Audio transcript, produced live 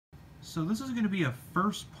So this is going to be a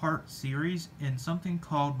first part series in something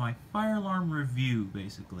called my fire alarm review,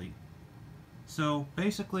 basically. So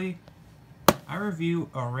basically, I review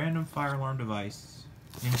a random fire alarm device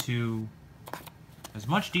into as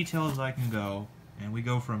much detail as I can go, and we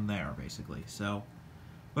go from there, basically. So,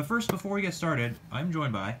 but first, before we get started, I'm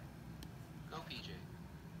joined by GeauxPJ.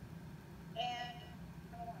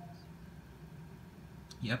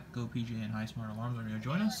 Yep, GeauxPJ and Hi-Smart Alarms are going to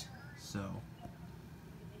join us. So,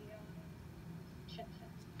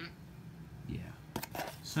 yeah.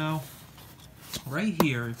 So, right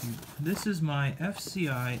here, this is my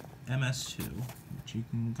FCI MS-2, which you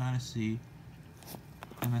can kind of see.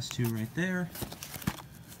 MS-2 right there.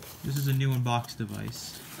 This is a new in-box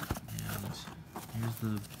device, and here's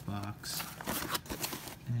the box.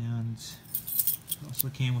 And it also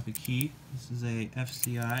came with a key. This is a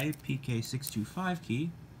FCI PK625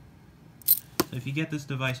 key. So if you get this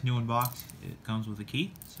device new in box, it comes with a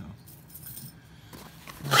key. So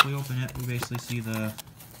if we open it, we basically see the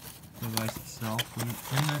device itself. In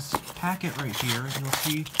this packet right here, you'll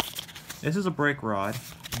see this is a brake rod,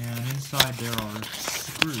 and inside there are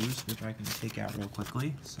screws, which I can take out real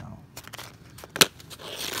quickly. So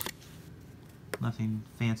nothing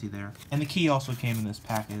fancy there. And the key also came in this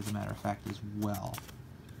packet, as a matter of fact, as well.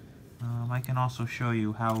 I can also show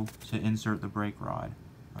you how to insert the brake rod.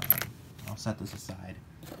 I'll set this aside.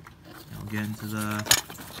 And we'll get into the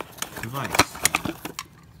device.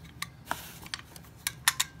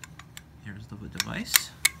 Here's the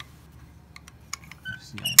device.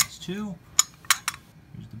 FCI MS-2.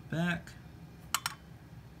 Here's the back.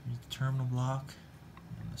 Here's the terminal block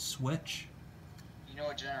and the switch. You know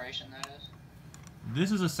what generation that is?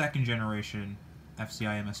 This is a second generation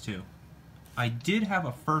FCI MS-2. I did have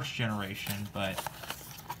a first generation, but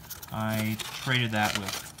I traded that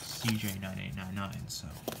with CJ9899, so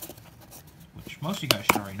which most of you guys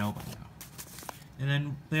should already know by now. And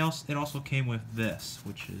then it also came with this,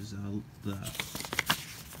 which is the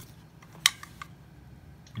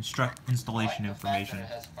installation information. It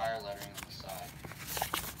has fire lettering on the side.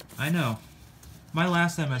 I know. My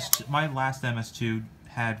last MS-2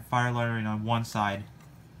 had fire lettering on one side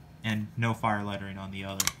and no fire lettering on the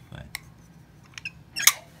other, but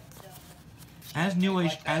as new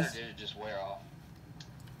age as did it just wear off?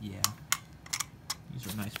 Yeah, these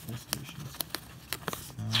are nice pull stations.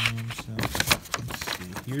 So let's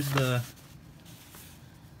see. Here's the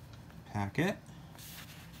packet.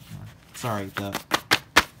 Sorry, the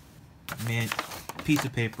piece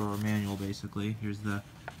of paper or manual, basically. Here's the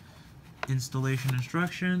installation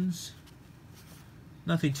instructions.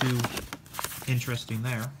 Nothing too interesting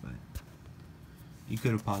there, but you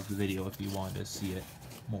could have paused the video if you wanted to see it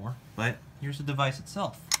more. But here's the device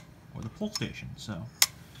itself, or the pull station. So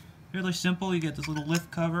fairly simple. You get this little lift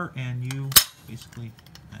cover, and you basically,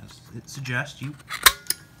 as it suggests, you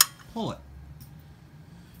pull it.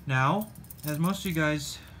 Now, as most of you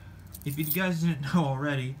guys, if you guys didn't know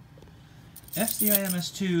already, FCI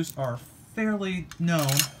MS-2s are fairly known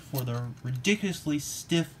for their ridiculously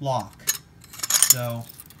stiff lock. So,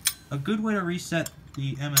 a good way to reset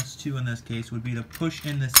the MS-2 in this case would be to push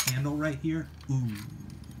in this handle right here. Ooh.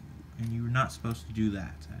 And you're not supposed to do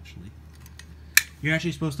that, actually. You're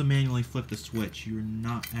actually supposed to manually flip the switch. You're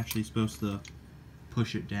not actually supposed to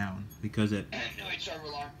push it down, because it... No, it's our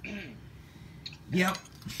alarm. Yep.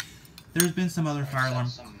 There's been some other fire alarm...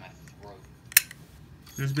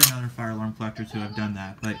 There's been other fire alarm collectors who have done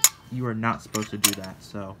that, but you are not supposed to do that,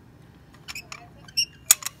 so...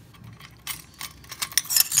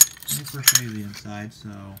 Let me first show you the inside. So,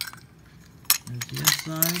 there's the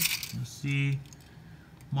inside. You'll see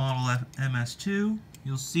model MS-2.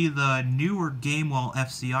 You'll see the newer Gamewell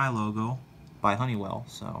FCI logo by Honeywell.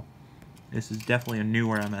 So, this is definitely a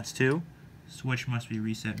newer MS-2. Switch must be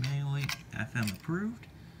reset manually. FM approved.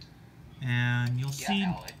 And you'll see...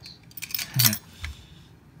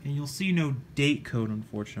 and you'll see no date code,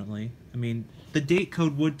 unfortunately. I mean, the date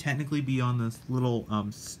code would technically be on this little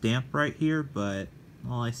stamp right here, but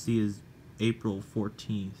all I see is April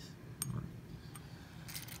 14th.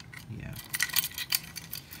 Yeah.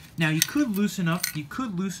 Now you could loosen up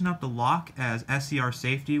the lock, as SCR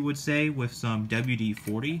Safety would say, with some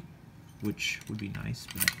WD-40, which would be nice,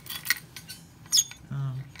 but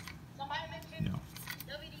no.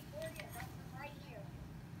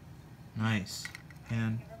 Nice.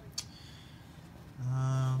 And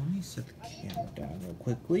let me set the camera down real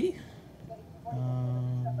quickly.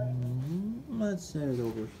 Let's set it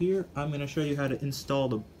over here. I'm going to show you how to install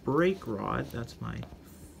the brake rod. That's my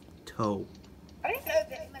toe. I didn't know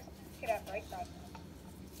that you must get a brake rod.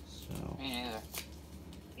 So. Me neither.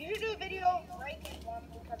 You should do a video of breaking one,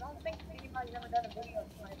 because I don't think anybody's ever done a video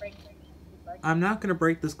of my breaking. I'm not going to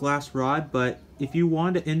break this glass rod, but if you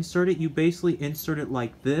want to insert it, you basically insert it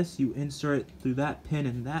like this. You insert it through that pin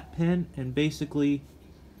and that pin, and basically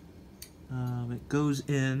it goes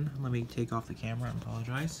in. Let me take off the camera, I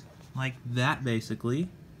apologize. Like that, basically.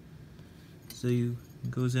 So it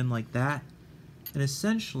goes in like that, and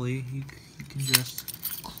essentially you can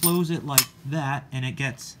just close it like that, and it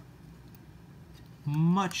gets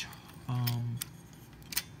much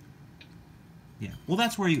yeah, well,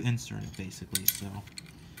 that's where you insert it, basically. So,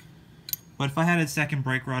 but if I had a second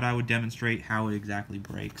brake rod, I would demonstrate how it exactly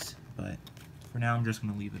breaks, but for now I'm just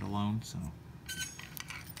going to leave it alone. So,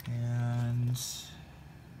 and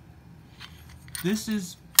this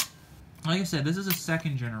is, like I said, this is a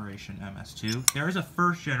second generation MS-2. There is a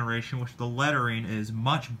first generation, which the lettering is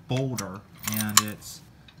much bolder, and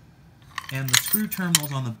the screw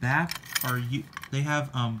terminals on the back are, they have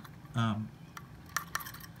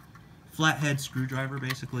flathead screwdriver,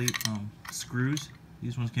 basically, screws.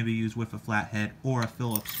 These ones can be used with a flathead or a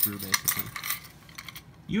Phillips screw, basically.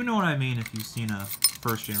 You know what I mean if you've seen a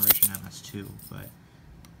first generation MS-2, but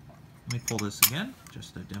let me pull this again,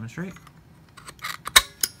 just to demonstrate.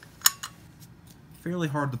 Fairly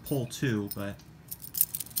hard to pull too, but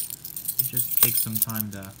it just takes some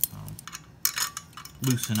time to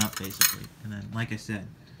loosen up, basically. And then, like I said,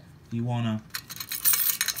 if you want to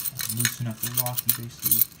loosen up the lock, you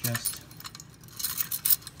basically just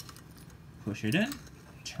push it in,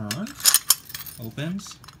 turn,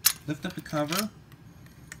 opens, lift up the cover,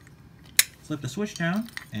 flip the switch down,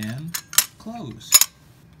 and close.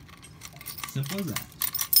 Simple as that.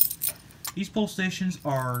 These pull stations,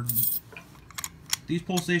 I'm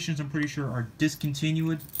pretty sure, are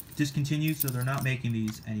discontinued, so they're not making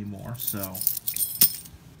these anymore. So,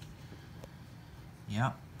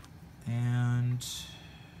 yeah, and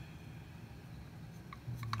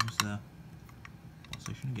here's the pull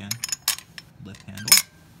station again, lift handle,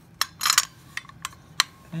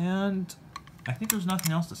 and I think there's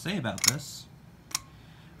nothing else to say about this,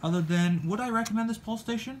 other than, would I recommend this pull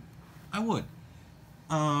station? I would.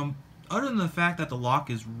 Other than the fact that the lock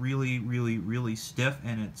is really, really, really stiff,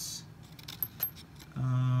 and it's,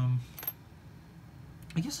 I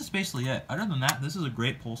guess that's basically it. Other than that, this is a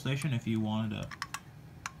great pull station if you wanted to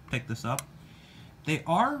pick this up. They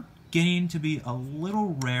are getting to be a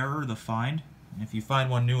little rarer to find, and if you find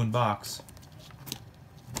one new in box,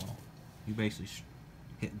 well, you basically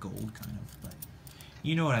hit gold, kind of, but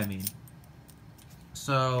you know what I mean.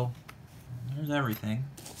 So, there's everything.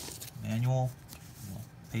 Manual,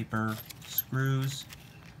 paper, screws,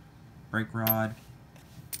 brake rod.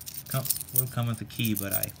 Would come with a key,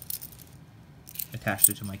 but I attached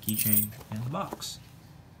it to my keychain in the box.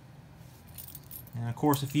 And of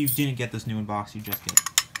course, if you didn't get this new in box, you just get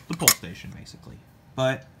the pull station, basically.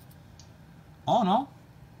 But all in all,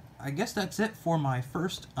 I guess that's it for my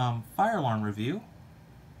first fire alarm review.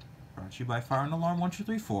 Brought to you by Fire and Alarm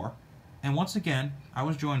 1234. And once again, I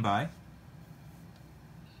was joined by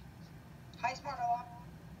Hi-Smart Alarm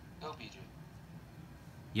GeauxPJ.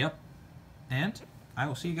 Yep. And I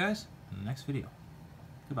will see you guys in the next video.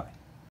 Goodbye.